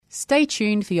Stay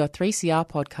tuned for your 3CR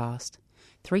podcast.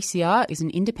 3CR is an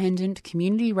independent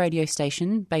community radio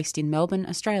station based in Melbourne,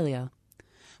 Australia.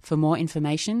 For more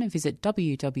information, visit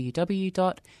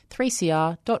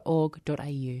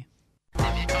www.3cr.org.au.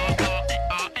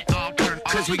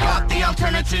 Cause we got the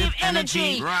alternative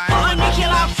energy, right.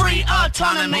 Nuclear free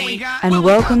autonomy. And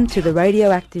welcome to the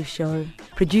Radioactive Show,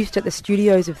 produced at the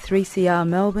studios of 3CR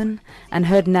Melbourne and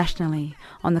heard nationally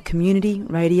on the Community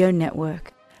Radio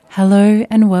Network. Hello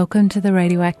and welcome to the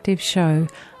Radioactive Show.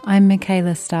 I'm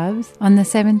Michaela Stubbs. On the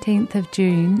 17th of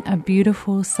June, a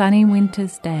beautiful sunny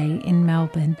winter's day in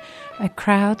Melbourne, a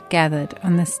crowd gathered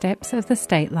on the steps of the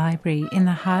State Library in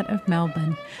the heart of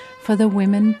Melbourne for the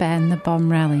Women Ban the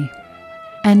Bomb rally.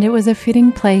 And it was a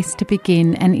fitting place to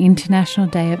begin an international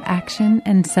day of action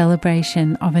and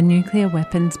celebration of a nuclear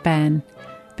weapons ban,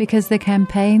 because the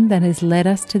campaign that has led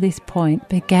us to this point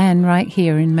began right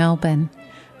here in Melbourne,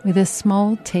 with a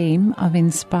small team of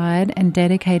inspired and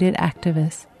dedicated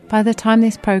activists. By the time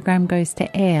this program goes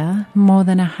to air, more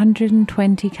than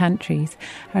 120 countries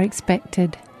are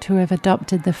expected to have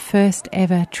adopted the first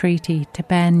ever treaty to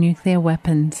ban nuclear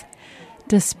weapons.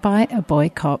 Despite a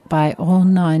boycott by all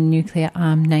 9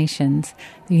 nuclear-armed nations,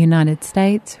 the United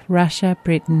States, Russia,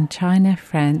 Britain, China,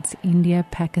 France, India,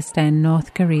 Pakistan,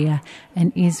 North Korea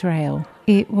and Israel.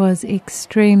 It was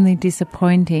extremely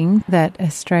disappointing that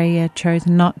Australia chose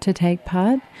not to take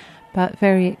part, but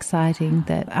very exciting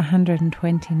that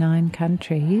 129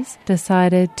 countries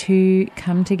decided to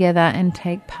come together and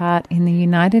take part in the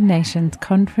United Nations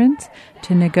Conference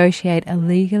to negotiate a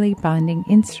legally binding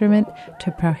instrument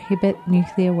to prohibit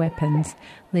nuclear weapons,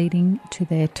 leading to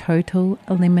their total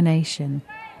elimination.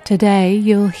 Today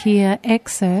you'll hear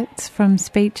excerpts from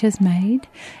speeches made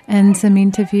and some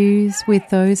interviews with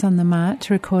those on the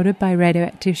march recorded by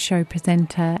Radioactive Show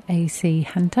presenter AC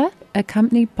Hunter,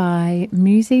 accompanied by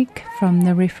music from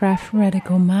the Riff Raff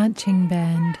Radical Marching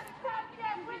Band.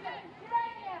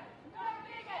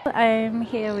 I'm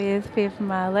here with Viv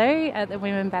Marlowe at the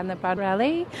Women Ban the Bomb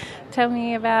rally. Tell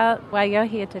me about why you're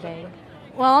here today.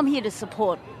 Well, I'm here to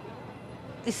support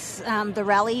this the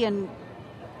rally and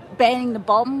banning the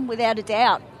bomb without a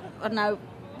doubt. I don't know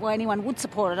why anyone would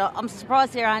support it. I'm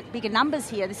surprised there aren't bigger numbers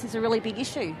here. This is a really big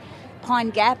issue. Pine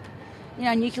Gap,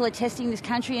 nuclear testing in this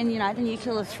country and, the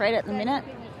nuclear threat at the minute.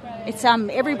 It's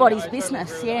everybody's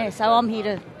business, yeah. So I'm here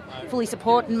to fully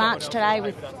support and march today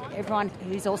with everyone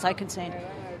who's also concerned.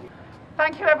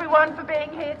 Thank you everyone for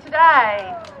being here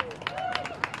today.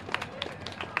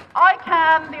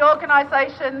 ICAN, the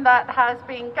organisation that has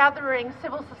been gathering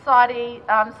civil society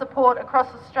support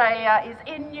across Australia, is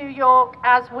in New York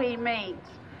as we meet,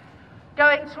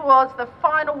 going towards the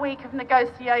final week of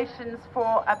negotiations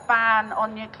for a ban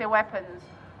on nuclear weapons.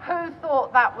 Who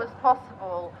thought that was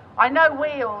possible? I know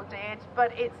we all did,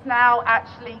 but it's now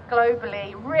actually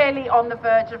globally really on the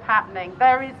verge of happening.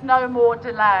 There is no more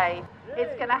delay.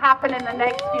 It's going to happen in the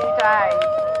next few days.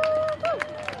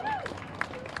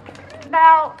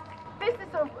 Now, this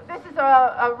is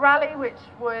a rally which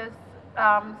was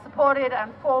supported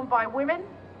and formed by women.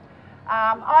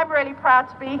 I'm really proud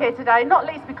to be here today, not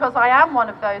least because I am one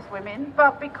of those women,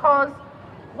 but because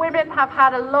women have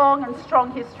had a long and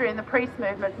strong history in the peace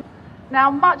movement. Now,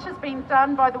 much has been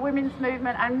done by the women's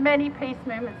movement and many peace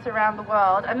movements around the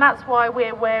world, and that's why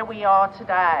we're where we are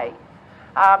today.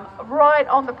 Right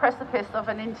on the precipice of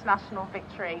an international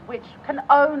victory, which can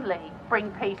only bring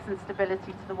peace and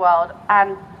stability to the world,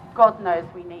 and God knows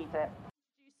we need it.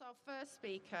 Introduce our first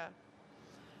speaker,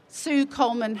 Sue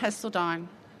Coleman-Heseltine.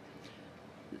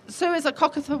 Sue is a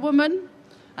Kokatha woman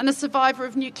and a survivor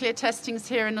of nuclear testings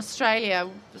here in Australia.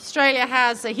 Australia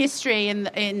has a history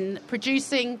in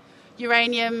producing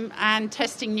uranium and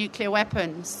testing nuclear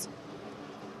weapons.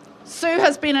 Sue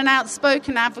has been an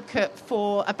outspoken advocate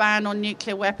for a ban on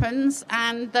nuclear weapons,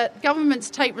 and that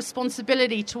governments take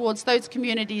responsibility towards those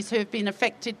communities who have been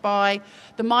affected by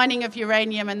the mining of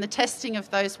uranium and the testing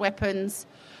of those weapons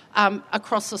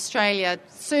across Australia.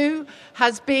 Sue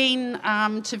has been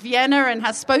to Vienna and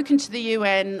has spoken to the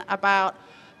UN about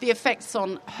the effects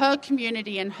on her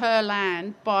community and her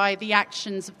land by the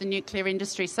actions of the nuclear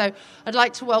industry. So I'd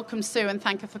like to welcome Sue and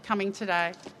thank her for coming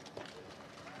today.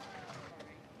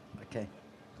 Okay.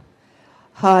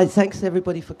 Hi, thanks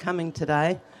everybody for coming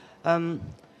today.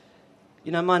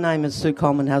 My name is Sue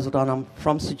Coleman-Heseltine. I'm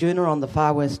from Ceduna on the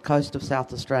far west coast of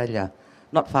South Australia,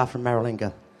 not far from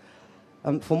Maralinga.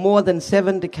 For more than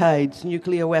 7 decades,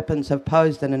 nuclear weapons have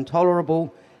posed an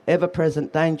intolerable,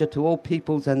 ever-present danger to all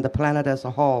peoples and the planet as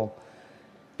a whole.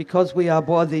 Because we are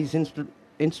both these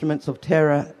instruments of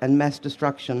terror and mass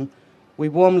destruction, we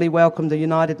warmly welcome the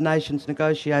United Nations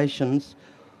negotiations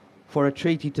for a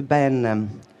treaty to ban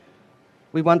them.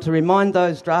 We want to remind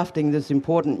those drafting this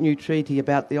important new treaty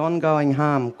about the ongoing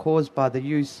harm caused by the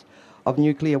use of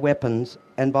nuclear weapons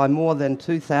and by more than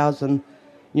 2,000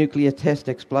 nuclear test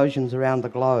explosions around the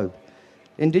globe.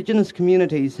 Indigenous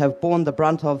communities have borne the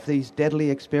brunt of these deadly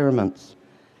experiments.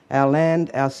 Our land,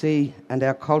 our sea, and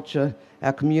our culture,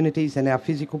 our communities and our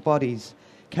physical bodies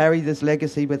carry this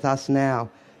legacy with us now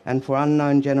and for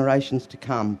unknown generations to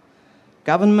come.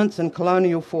 Governments and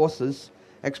colonial forces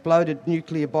exploded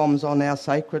nuclear bombs on our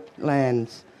sacred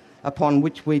lands upon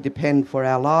which we depend for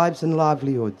our lives and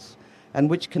livelihoods, and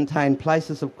which contain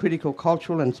places of critical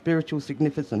cultural and spiritual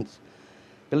significance.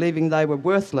 Believing they were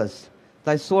worthless,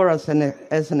 they saw us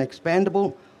as an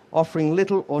expendable, offering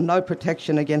little or no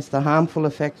protection against the harmful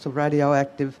effects of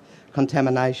radioactive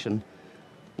contamination.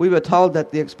 We were told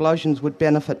that the explosions would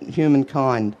benefit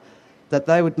humankind, that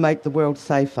they would make the world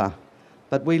safer,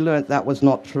 but we learnt that was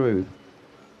not true.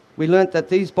 We learnt that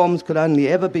these bombs could only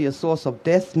ever be a source of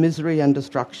death, misery and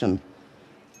destruction.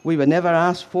 We were never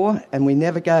asked for, and we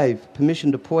never gave,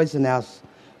 permission to poison our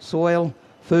soil,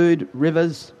 food,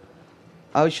 rivers,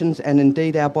 oceans and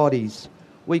indeed our bodies.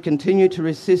 We continue to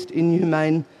resist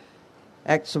inhumane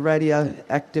acts of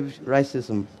radioactive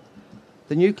racism.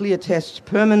 The nuclear tests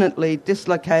permanently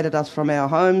dislocated us from our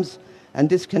homes and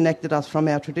disconnected us from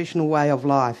our traditional way of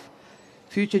life.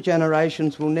 Future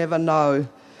generations will never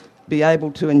be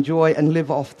able to enjoy and live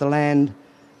off the land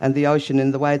and the ocean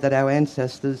in the way that our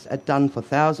ancestors had done for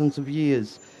thousands of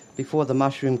years before the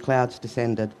mushroom clouds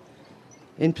descended.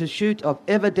 In pursuit of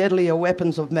ever deadlier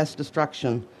weapons of mass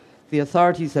destruction, the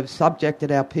authorities have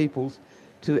subjected our peoples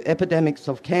to epidemics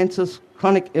of cancers,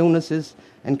 chronic illnesses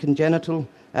and congenital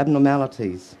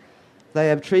abnormalities. They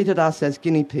have treated us as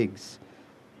guinea pigs,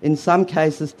 in some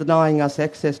cases denying us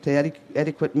access to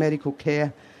adequate medical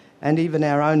care and even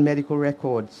our own medical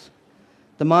records.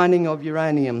 The mining of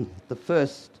uranium, the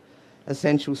first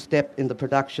essential step in the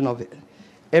production of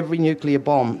every nuclear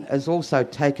bomb, has also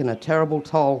taken a terrible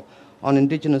toll on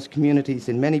Indigenous communities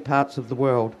in many parts of the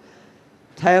world.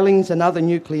 Tailings and other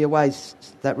nuclear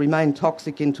wastes that remain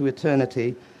toxic into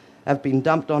eternity have been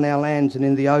dumped on our lands and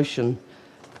in the ocean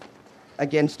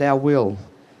against our will.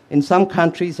 In some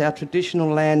countries, our traditional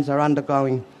lands are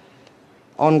undergoing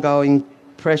ongoing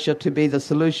pressure to be the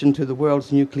solution to the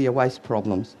world's nuclear waste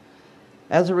problems.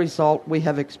 As a result, we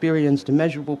have experienced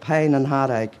immeasurable pain and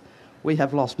heartache. We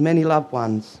have lost many loved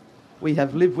ones. We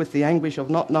have lived with the anguish of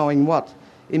not knowing what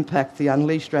impact the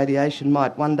unleashed radiation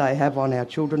might one day have on our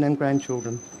children and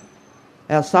grandchildren.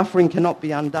 Our suffering cannot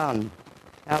be undone.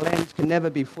 Our lands can never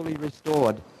be fully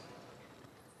restored.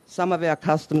 Some of our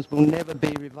customs will never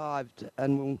be revived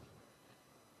and will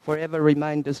forever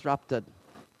remain disrupted.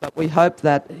 But we hope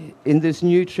that in this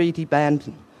new treaty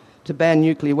to ban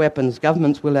nuclear weapons,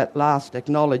 governments will at last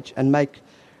acknowledge and make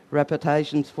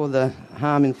reparations for the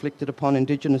harm inflicted upon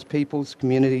Indigenous peoples,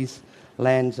 communities,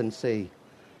 lands and sea.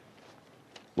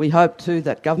 We hope too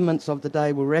that governments of the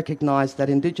day will recognise that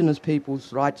Indigenous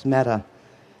peoples' rights matter,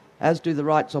 as do the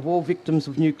rights of all victims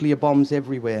of nuclear bombs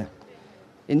everywhere.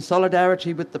 In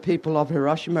solidarity with the people of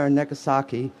Hiroshima and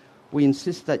Nagasaki, we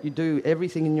insist that you do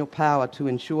everything in your power to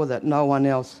ensure that no one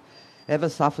else ever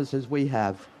suffers as we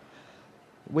have.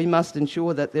 We must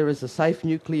ensure that there is a safe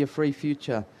nuclear-free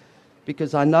future,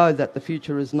 because I know that the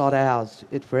future is not ours.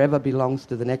 It forever belongs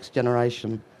to the next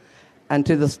generation. And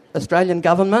to the Australian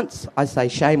governments, I say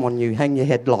shame on you. Hang your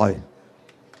head low.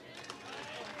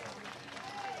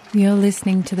 You're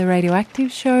listening to The Radioactive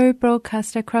Show,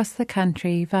 broadcast across the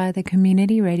country via the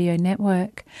Community Radio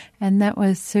Network. And that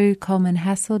was Sue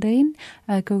Coleman-Haseldine,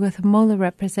 a Gugathamula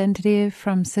representative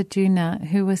from Ceduna,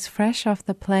 who was fresh off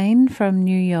the plane from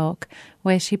New York,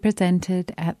 where she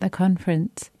presented at the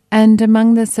conference. And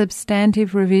among the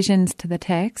substantive revisions to the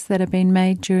text that have been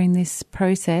made during this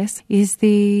process is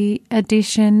the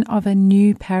addition of a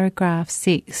new paragraph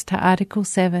 6 to Article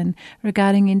 7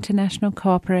 regarding international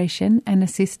cooperation and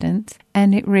assistance,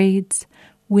 and it reads,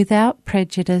 "Without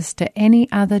prejudice to any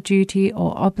other duty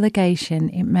or obligation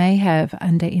it may have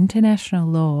under international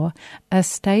law, a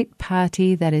state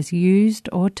party that has used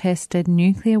or tested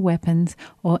nuclear weapons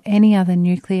or any other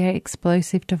nuclear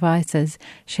explosive devices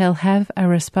shall have a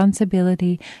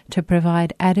responsibility to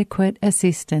provide adequate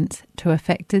assistance to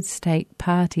affected state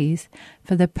parties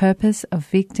for the purpose of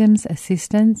victims'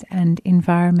 assistance and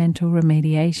environmental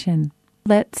remediation."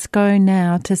 Let's go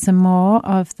now to some more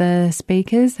of the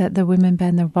speakers at the Women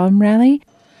Ban the Bomb rally.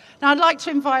 Now I'd like to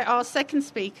invite our second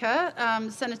speaker,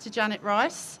 Senator Janet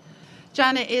Rice.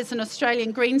 Janet is an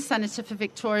Australian Greens Senator for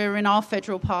Victoria in our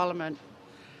federal parliament.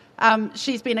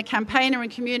 She's been a campaigner and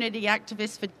community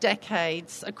activist for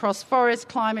decades across forest,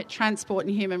 climate, transport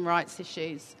and human rights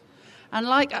issues. And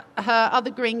like her other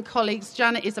Green colleagues,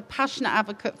 Janet is a passionate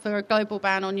advocate for a global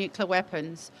ban on nuclear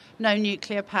weapons, no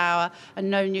nuclear power and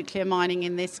no nuclear mining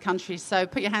in this country. So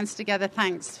put your hands together.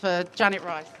 Thanks for Janet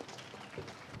Rice.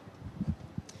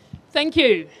 Thank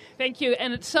you. Thank you.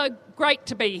 And it's so great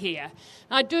to be here.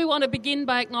 I do want to begin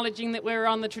by acknowledging that we're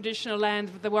on the traditional land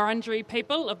of the Wurundjeri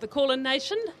people of the Kulin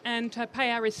Nation and to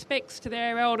pay our respects to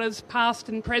their elders past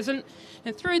and present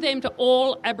and through them to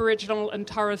all Aboriginal and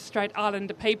Torres Strait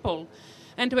Islander people,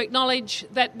 and to acknowledge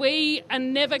that we are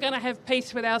never going to have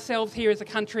peace with ourselves here as a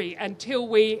country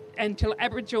until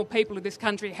Aboriginal people of this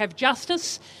country have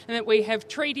justice and that we have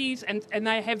treaties and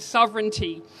they have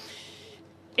sovereignty.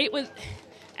 It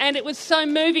was so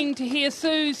moving to hear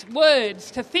Sue's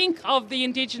words, to think of the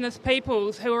Indigenous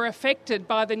peoples who were affected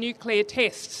by the nuclear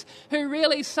tests, who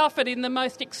really suffered in the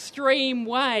most extreme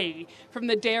way from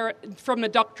the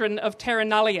doctrine of terra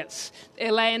nullius,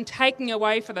 their land taken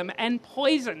away from them and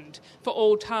poisoned for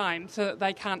all time so that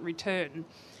they can't return.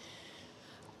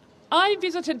 I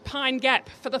visited Pine Gap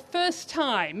for the first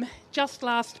time just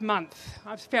last month.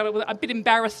 I felt a bit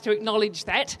embarrassed to acknowledge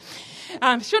that.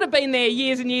 Should have been there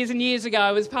years and years and years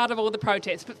ago as part of all the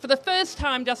protests, but for the first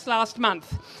time just last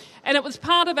month. And it was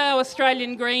part of our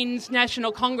Australian Greens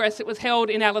National Congress. It was held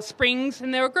in Alice Springs,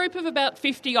 and there were a group of about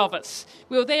 50 of us.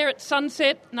 We were there at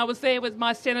sunset, and I was there with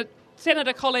my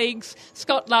Senator colleagues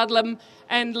Scott Ludlam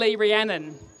and Lee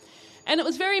Rhiannon. And it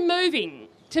was very moving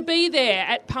to be there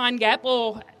at Pine Gap,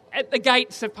 or at the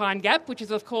gates of Pine Gap, which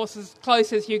is, of course, as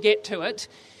close as you get to it,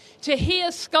 to hear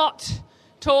Scott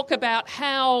talk about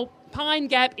how Pine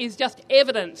Gap is just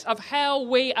evidence of how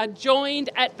we are joined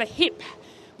at the hip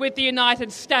with the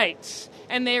United States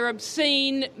and their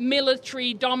obscene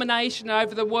military domination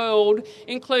over the world,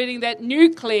 including that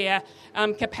nuclear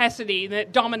capacity,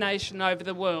 that domination over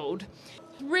the world.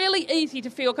 It's really easy to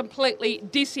feel completely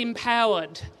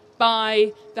disempowered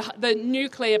by the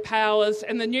nuclear powers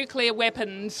and the nuclear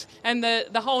weapons and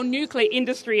the whole nuclear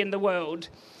industry in the world.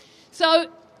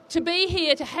 So to be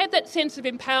here, to have that sense of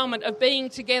empowerment of being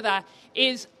together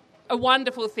is a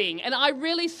wonderful thing. And I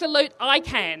really salute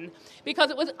ICAN,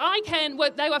 because it was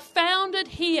ICAN, they were founded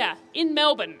here in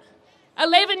Melbourne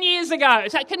 11 years ago.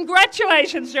 So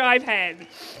congratulations to ICAN.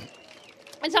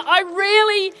 And so I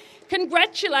really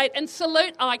congratulate and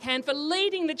salute ICAN for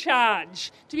leading the charge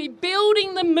to be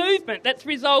building the movement that's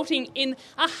resulting in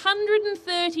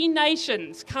 130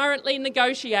 nations currently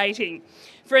negotiating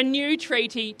for a new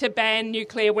treaty to ban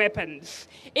nuclear weapons.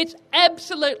 It's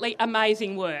absolutely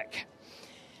amazing work.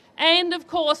 And of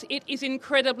course, it is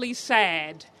incredibly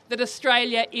sad that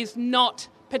Australia is not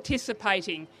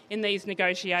participating in these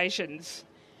negotiations.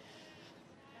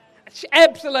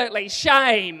 Absolutely,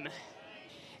 shame.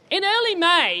 In early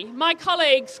May, my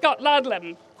colleague Scott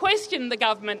Ludlam questioned the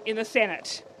government in the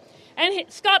Senate. And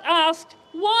Scott asked,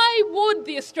 why would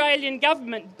the Australian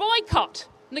government boycott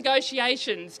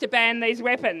negotiations to ban these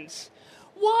weapons?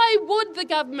 Why would the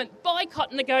government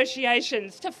boycott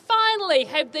negotiations to finally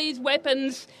have these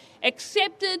weapons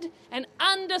accepted and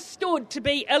understood to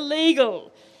be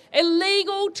illegal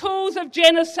tools of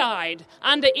genocide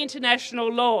under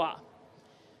international law?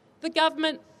 The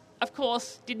government, of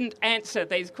course, didn't answer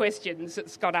these questions that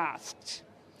Scott asked.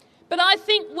 But I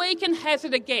think we can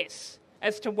hazard a guess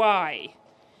as to why.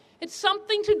 It's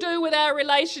something to do with our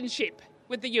relationship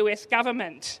with the US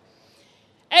government,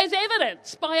 as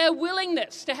evidenced by our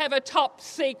willingness to have a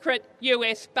top-secret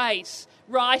US base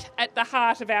right at the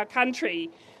heart of our country,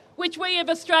 which we of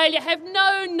Australia have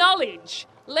no knowledge,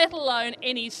 let alone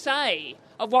any say,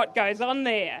 of what goes on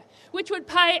there, which would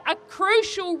play a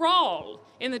crucial role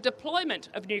in the deployment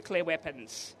of nuclear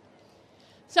weapons.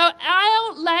 So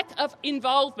our lack of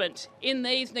involvement in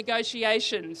these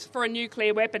negotiations for a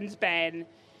nuclear weapons ban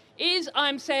is,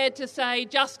 I'm sad to say,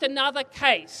 just another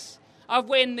case of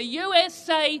when the US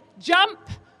say jump,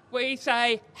 we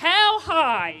say how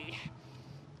high.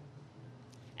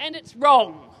 And it's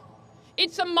wrong.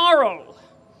 It's immoral.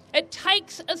 It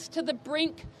takes us to the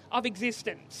brink of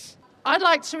existence. I'd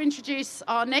like to introduce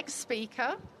our next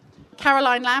speaker,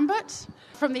 Caroline Lambert,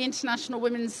 from the International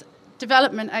Women's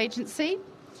Development Agency.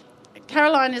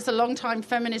 Caroline is a long-time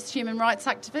feminist human rights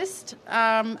activist,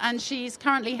 and she's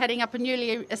currently heading up a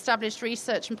newly established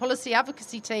research and policy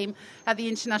advocacy team at the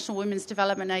International Women's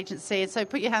Development Agency. So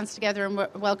put your hands together and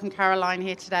welcome Caroline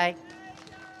here today.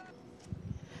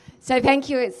 So thank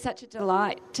you. It's such a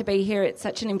delight to be here at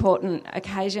such an important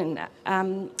occasion.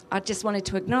 I just wanted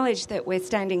to acknowledge that we're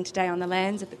standing today on the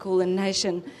lands of the Kulin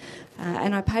Nation,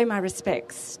 and I pay my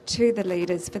respects to the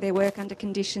leaders for their work under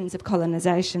conditions of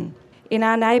colonisation. In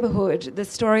our neighbourhood, the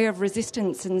story of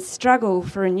resistance and struggle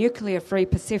for a nuclear-free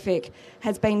Pacific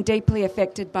has been deeply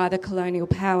affected by the colonial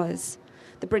powers,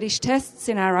 the British tests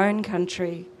in our own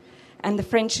country, and the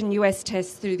French and US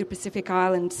tests through the Pacific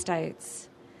Island states.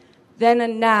 Then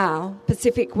and now,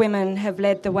 Pacific women have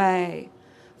led the way.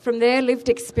 From their lived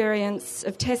experience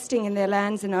of testing in their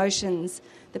lands and oceans,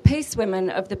 the peace women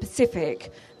of the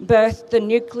Pacific birthed the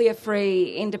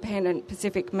nuclear-free independent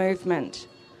Pacific movement.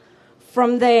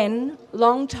 From then,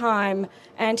 long-time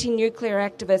anti-nuclear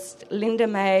activist Linda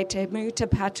May Te Muta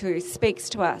Patu speaks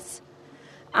to us.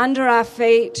 Under our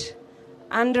feet,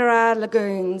 under our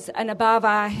lagoons and above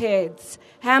our heads,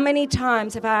 how many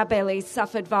times have our bellies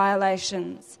suffered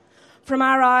violations? From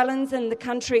our islands and the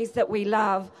countries that we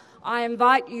love, I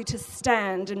invite you to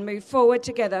stand and move forward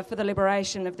together for the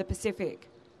liberation of the Pacific.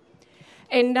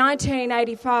 In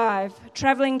 1985,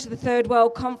 travelling to the Third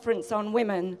World Conference on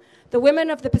Women, the women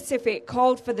of the Pacific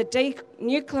called for the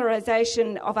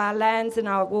denuclearisation of our lands and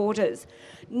our waters.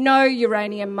 No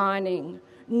uranium mining,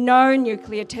 no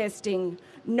nuclear testing,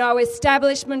 no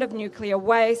establishment of nuclear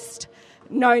waste,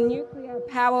 no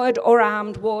nuclear-powered or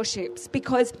armed warships,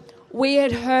 because we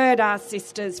had heard our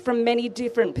sisters from many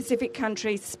different Pacific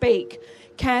countries speak,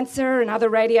 cancer and other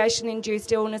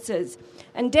radiation-induced illnesses,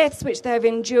 and deaths which they have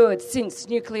endured since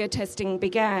nuclear testing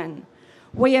began.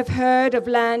 We have heard of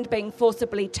land being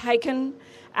forcibly taken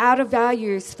out of our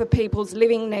use for people's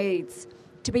living needs,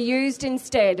 to be used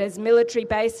instead as military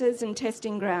bases and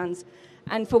testing grounds,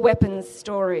 and for weapons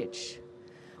storage.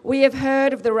 We have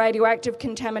heard of the radioactive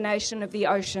contamination of the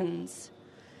oceans.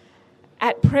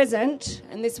 At present,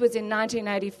 and this was in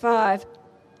 1985,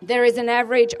 there is an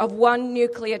average of 1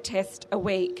 nuclear test a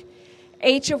week,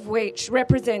 each of which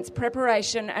represents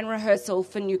preparation and rehearsal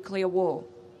for nuclear war.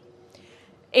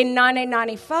 In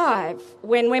 1995,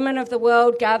 when women of the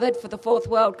world gathered for the Fourth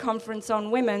World Conference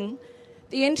on Women,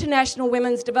 the International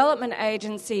Women's Development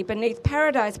Agency, Beneath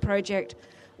Paradise Project,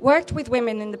 worked with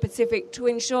women in the Pacific to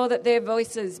ensure that their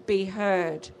voices be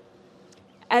heard.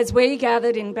 As we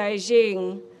gathered in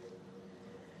Beijing,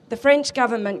 the French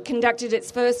government conducted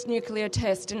its first nuclear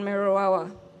test in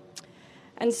Mururoa.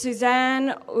 And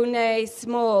Suzanne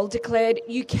Aunay-Small declared,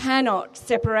 "You cannot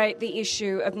separate the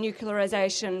issue of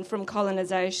nuclearisation from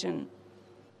colonisation."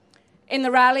 In the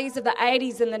rallies of the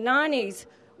 80s and the 90s,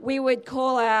 we would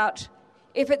call out,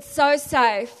 "If it's so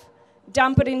safe,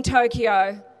 dump it in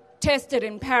Tokyo, test it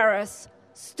in Paris,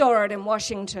 store it in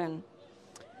Washington."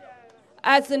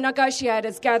 As the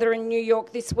negotiators gather in New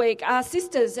York this week, our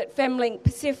sisters at FemLink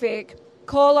Pacific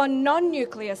call on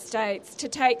non-nuclear states to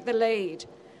take the lead,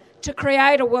 to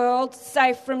create a world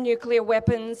safe from nuclear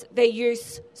weapons, their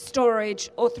use, storage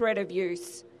or threat of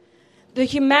use. The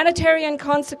humanitarian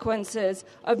consequences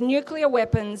of nuclear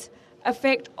weapons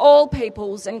affect all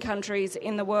peoples and countries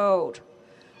in the world.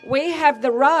 We have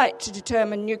the right to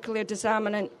determine nuclear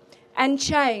disarmament and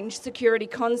change security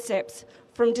concepts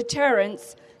from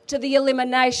deterrence to the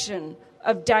elimination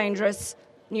of dangerous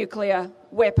nuclear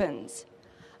weapons.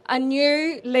 A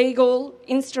new legal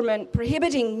instrument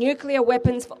prohibiting nuclear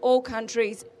weapons for all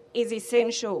countries is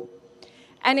essential,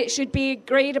 and it should be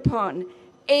agreed upon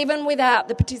even without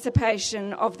the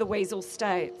participation of the weasel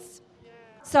states.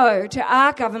 So, to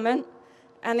our government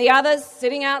and the others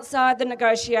sitting outside the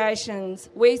negotiations,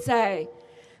 we say,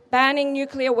 banning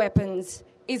nuclear weapons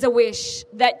is a wish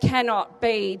that cannot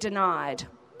be denied.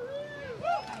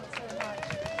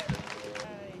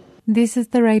 This is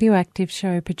the Radioactive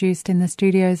Show, produced in the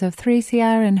studios of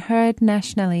 3CR and heard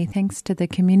nationally thanks to the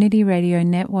Community Radio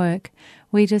Network.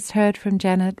 We just heard from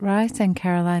Janet Rice and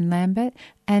Caroline Lambert,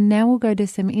 and now we'll go to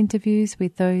some interviews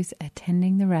with those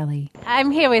attending the rally.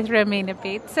 I'm here with Romina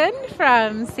Beatson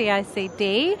from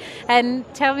CICD, and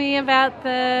tell me about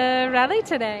the rally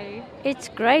today. It's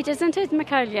great, isn't it,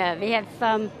 Michaela? We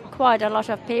have quite a lot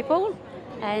of people,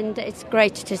 and it's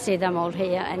great to see them all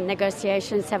here. And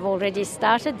negotiations have already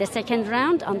started, the second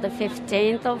round on the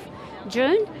 15th of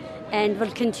June, and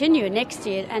will continue next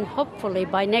year. And hopefully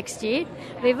by next year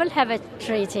we will have a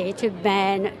treaty to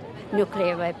ban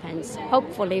nuclear weapons.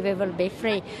 Hopefully we will be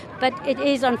free. But it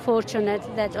is unfortunate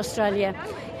that Australia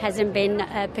hasn't been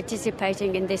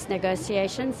participating in these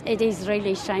negotiations. It is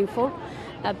really shameful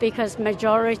because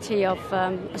majority of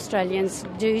Australians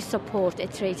do support a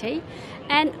treaty,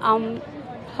 and I'm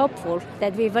hopeful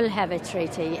that we will have a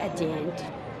treaty at the end.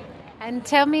 And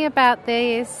tell me about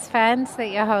these fans that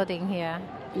you're holding here.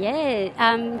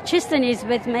 Yeah, Tristan is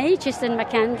with me, Tristan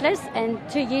McCandless, and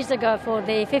 2 years ago for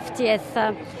the 50th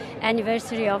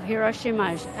anniversary of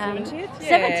Hiroshima. 70th?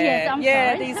 70th, I'm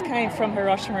sorry. These came from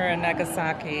Hiroshima and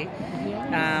Nagasaki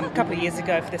a couple of years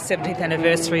ago for the 70th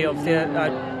anniversary of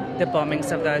the the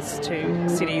bombings of those two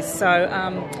cities. So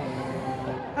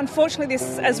unfortunately this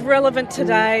is as relevant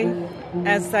today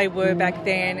as they were back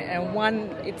then. And one,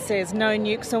 it says no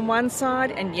nukes on one side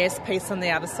and yes, peace on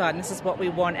the other side. And this is what we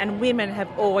want. And women have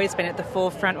always been at the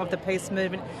forefront of the peace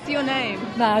movement. What's your name?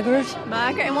 Margaret.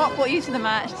 Margaret. And what brought you to the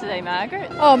march today,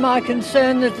 Margaret? Oh, my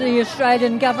concern that the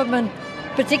Australian government,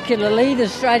 particularly the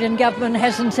Australian government,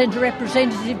 hasn't sent a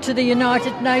representative to the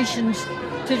United Nations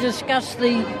to discuss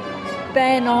the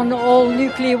ban on all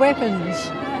nuclear weapons.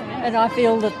 And I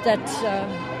feel that that's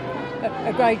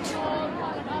a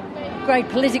great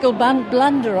political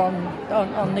blunder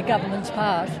on the government's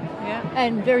part. Yeah.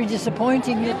 And very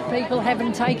disappointing that people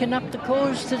haven't taken up the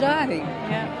cause today.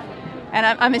 Yeah. And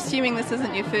I'm assuming this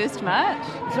isn't your first march?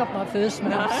 It's not my first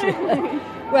march. No.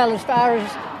 Well, as far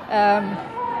as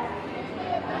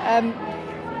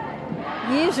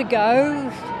years ago,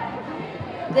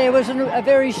 there was a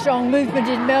very strong movement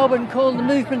in Melbourne called the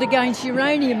Movement Against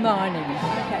Uranium Mining.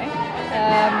 Okay.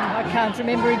 I can't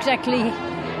remember exactly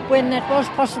when that was,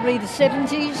 possibly the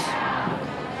 70s.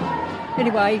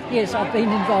 Anyway, yes, I've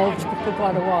been involved for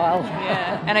quite a while.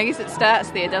 Yeah, and I guess it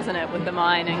starts there, doesn't it, with the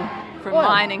mining, from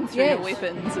mining through the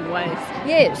weapons and waste.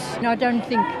 Yes, and I don't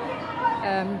think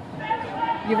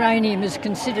uranium is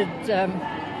considered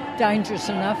dangerous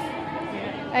enough.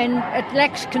 And it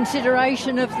lacks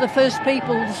consideration of the First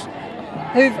Peoples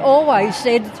who've always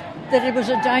said that it was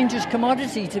a dangerous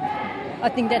commodity. I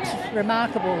think that's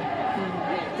remarkable,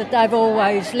 that they've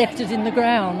always left it in the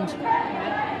ground.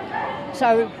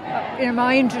 So,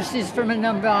 my interest is from an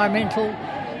environmental,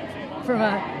 from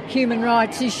a human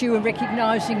rights issue and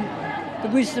recognising the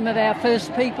wisdom of our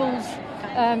First Peoples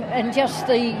and just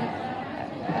the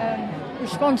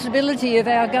responsibility of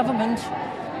our government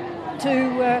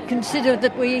to consider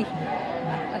that we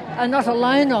are not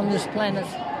alone on this planet.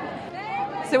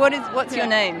 So what's your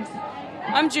names?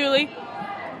 I'm Julie.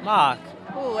 Mark.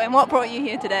 Oh, and what brought you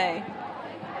here today?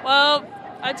 Well,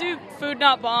 I do Food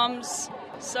Not Bombs,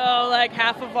 so like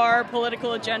half of our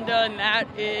political agenda and that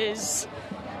is,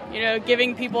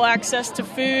 giving people access to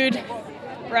food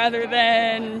rather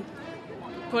than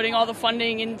putting all the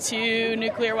funding into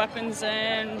nuclear weapons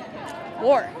and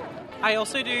war. I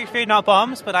also do Food Not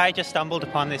Bombs, but I just stumbled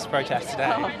upon this protest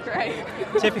today. Oh, great.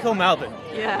 Typical Melbourne.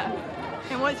 Yeah.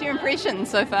 And what's your impression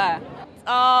so far?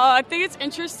 I think it's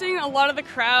interesting. A lot of the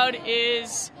crowd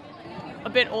is a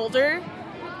bit older,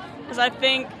 because I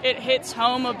think it hits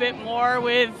home a bit more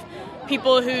with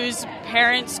people whose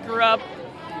parents grew up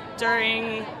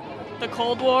during the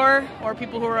Cold War, or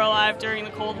people who were alive during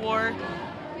the Cold War.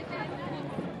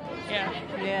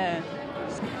 Yeah.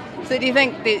 So do you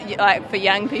think that, like, for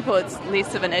young people it's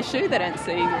less of an issue? They don't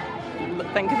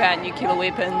think about nuclear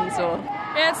weapons or...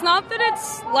 Yeah, it's not that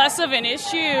it's less of an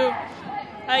issue.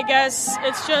 I guess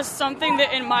it's just something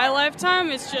that in my lifetime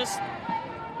it's just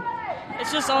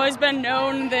always been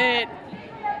known that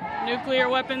nuclear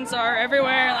weapons are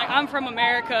everywhere. Like, I'm from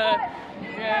America,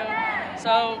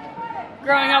 so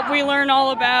growing up we learn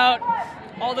all about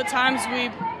all the times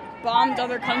we bombed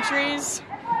other countries.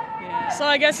 So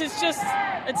I guess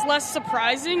it's less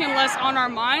surprising and less on our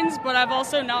minds, but I've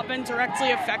also not been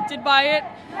directly affected by it.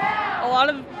 A lot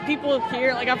of people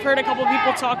here, like I've heard a couple of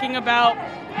people talking about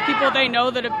people they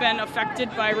know that have been affected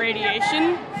by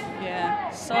radiation. Yeah.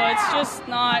 So it's just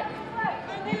not,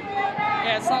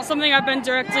 it's not something I've been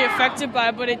directly affected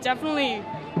by, but it definitely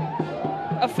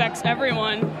affects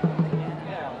everyone.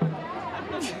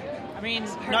 I mean,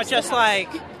 not just like,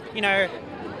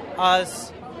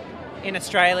 us in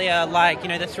Australia, like,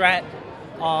 the threat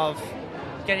of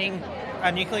getting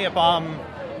a nuclear bomb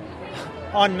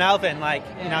on Melbourne, like,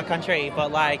 in our country,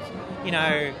 but like,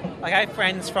 like I have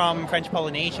friends from French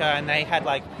Polynesia and they had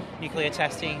like nuclear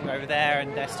testing over there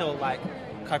and they're still like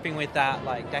coping with that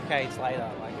like decades later.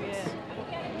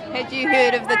 Had you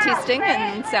heard of the testing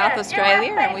in South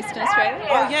Australia and Western Australia?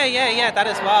 Oh yeah, that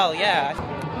as well, yeah.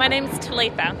 My name's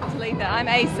Talitha. I'm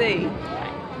AC.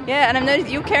 Yeah, and I've noticed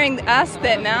you're carrying us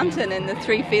that mountain and the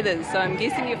 3 feathers, so I'm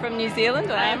guessing you're from New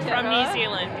Zealand? I'm from New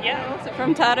Zealand, yeah. Also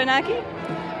from Taranaki?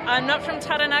 I'm not from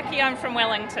Taranaki, I'm from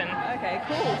Wellington. Okay,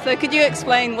 cool. So could you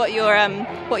explain what your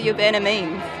banner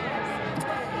means?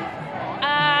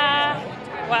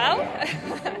 Well,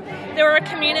 there were a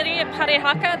community at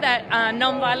Parihaka that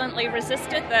non-violently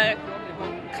resisted the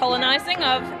colonising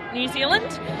of New Zealand.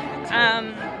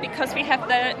 Because we have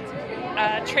the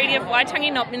Treaty of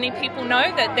Waitangi, not many people know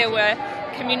that there were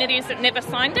communities that never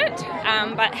signed it,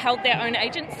 but held their own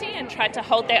agency and tried to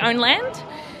hold their own land,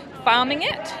 farming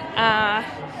it.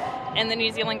 And the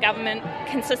New Zealand government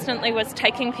consistently was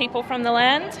taking people from the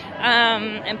land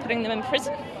and putting them in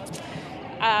prison.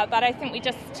 But I think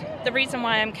the reason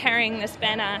why I'm carrying this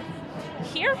banner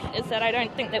here is that I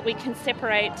don't think that we can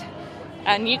separate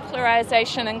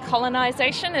nuclearisation and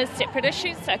colonisation as separate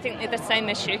issues. I think they're the same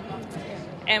issue.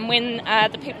 And when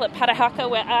the people at Parahaka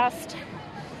were asked,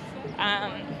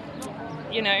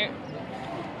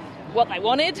 what they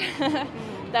wanted,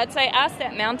 they'd say, ask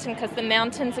that mountain, because the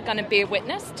mountains are going to bear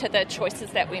witness to the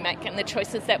choices that we make, and the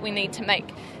choices that we need to make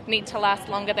need to last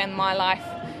longer than my life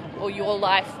or your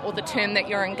life or the term that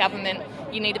you're in government.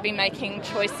 You need to be making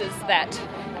choices that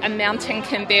a mountain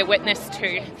can bear witness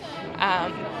to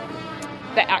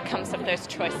the outcomes of those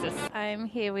choices. I'm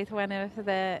here with one of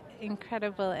the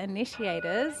incredible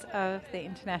initiators of the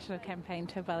international campaign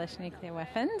to abolish nuclear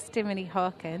weapons, Dimity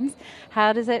Hawkins.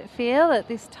 How does it feel at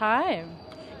this time?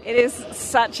 It is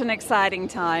such an exciting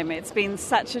time. It's been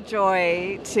such a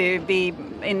joy to be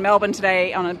in Melbourne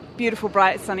today on a beautiful,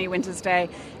 bright, sunny winter's day,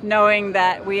 knowing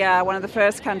that we are one of the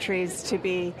first countries to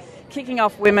be kicking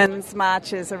off women's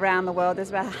marches around the world. There's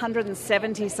about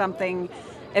 170-something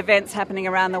events happening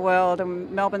around the world, and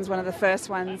Melbourne's one of the first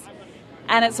ones.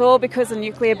 And it's all because a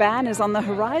nuclear ban is on the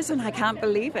horizon. I can't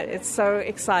believe it. It's so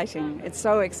exciting. It's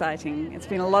so exciting. It's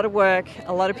been a lot of work,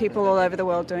 a lot of people all over the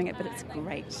world doing it, but it's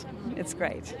great. It's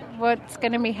great. What's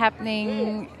going to be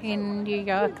happening in New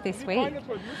York this week?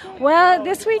 Well,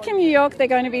 this week in New York, they're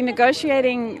going to be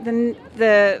negotiating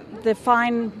the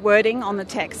fine wording on the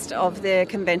text of the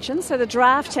convention. So the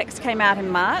draft text came out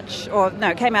in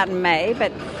came out in May,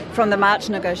 but from the March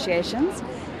negotiations.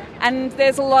 And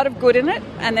there's a lot of good in it,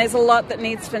 and there's a lot that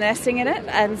needs finessing in it.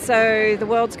 And so the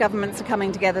world's governments are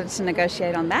coming together to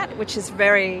negotiate on that, which is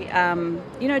very,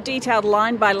 detailed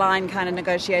line-by-line kind of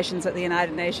negotiations at the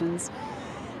United Nations.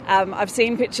 I've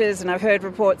seen pictures and I've heard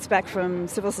reports back from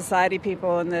civil society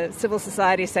people, and the civil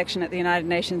society section at the United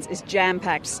Nations is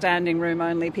jam-packed, standing room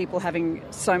only, people having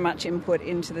so much input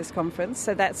into this conference.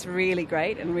 So that's really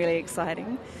great and really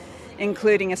exciting,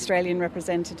 including Australian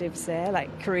representatives there,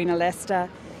 like Karina Lester,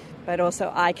 but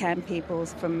also ICAN people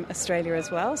from Australia as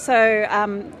well. So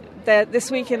this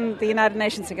week in the United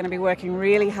Nations are going to be working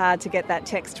really hard to get that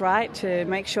text right, to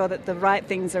make sure that the right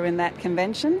things are in that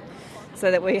convention,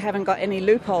 so that we haven't got any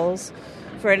loopholes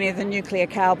for any of the nuclear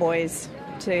cowboys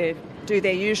to do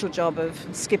their usual job of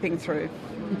skipping through.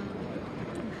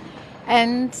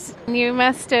 And you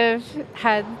must have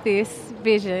had this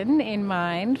vision in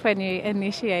mind when you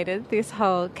initiated this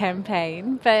whole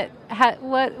campaign, but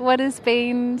what has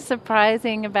been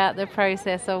surprising about the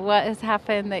process, or what has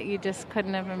happened that you just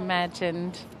couldn't have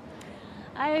imagined?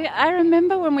 I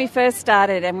remember when we first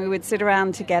started and we would sit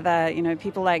around together,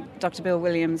 people like Dr. Bill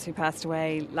Williams, who passed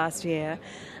away last year,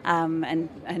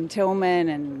 and Tillman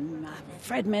and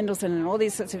Fred Mendelsohn and all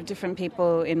these sorts of different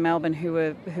people in Melbourne who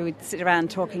would sit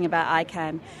around talking about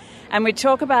ICAN. And we'd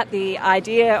talk about the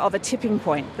idea of a tipping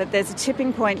point, that there's a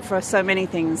tipping point for so many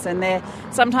things, and they're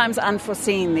sometimes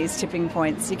unforeseen, these tipping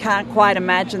points. You can't quite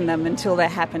imagine them until they're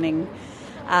happening.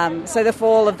 So the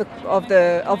fall of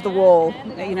the wall,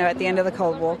 at the end of the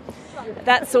Cold War,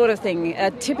 that sort of thing,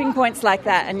 tipping points like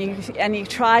that, and you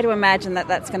try to imagine that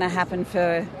that's going to happen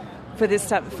for this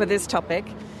topic.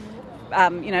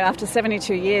 After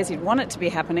 72 years, you'd want it to be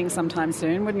happening sometime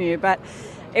soon, wouldn't you? But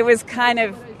it was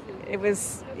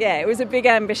a big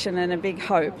ambition and a big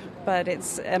hope. But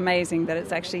it's amazing that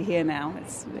it's actually here now.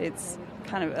 It's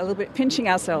kind of a little bit pinching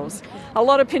ourselves. A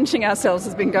lot of pinching ourselves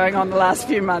has been going on the last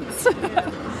few months.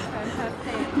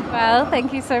 Well,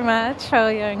 thank you so much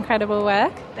for your incredible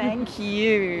work. Thank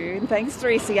you. And thanks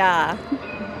 3CR.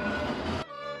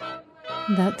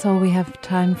 That's all we have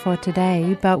time for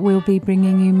today, but we'll be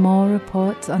bringing you more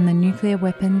reports on the nuclear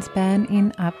weapons ban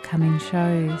in upcoming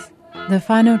shows. The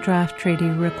final draft treaty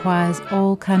requires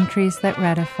all countries that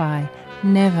ratify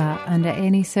never under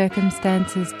any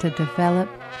circumstances to develop,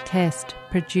 test,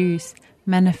 produce,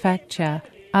 manufacture,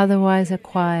 otherwise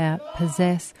acquire,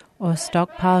 possess or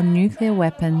stockpile nuclear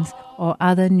weapons or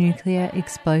other nuclear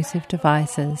explosive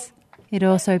devices. It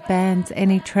also bans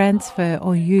any transfer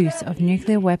or use of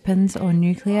nuclear weapons or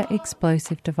nuclear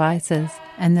explosive devices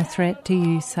and the threat to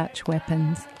use such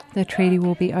weapons. The treaty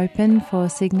will be open for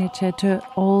signature to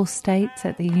all states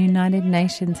at the United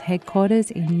Nations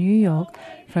headquarters in New York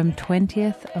from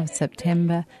 20th of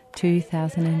September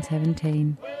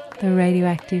 2017. The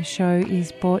Radioactive Show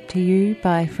is brought to you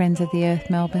by Friends of the Earth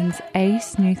Melbourne's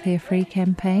ACE Nuclear Free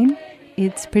campaign.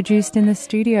 It's produced in the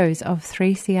studios of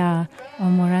 3CR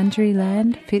on Wurundjeri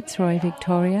land, Fitzroy,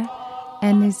 Victoria,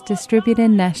 and is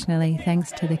distributed nationally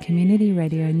thanks to the Community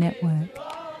Radio Network.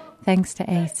 Thanks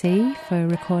to AC for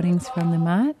recordings from the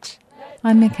march.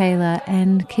 I'm Michaela,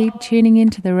 and keep tuning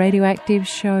into the Radioactive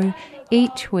Show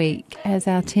each week as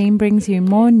our team brings you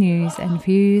more news and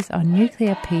views on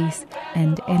nuclear peace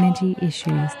and energy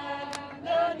issues.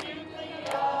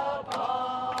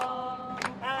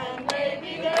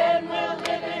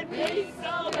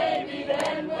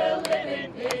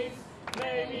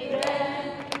 Maybe then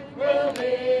we'll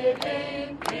live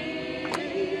in peace.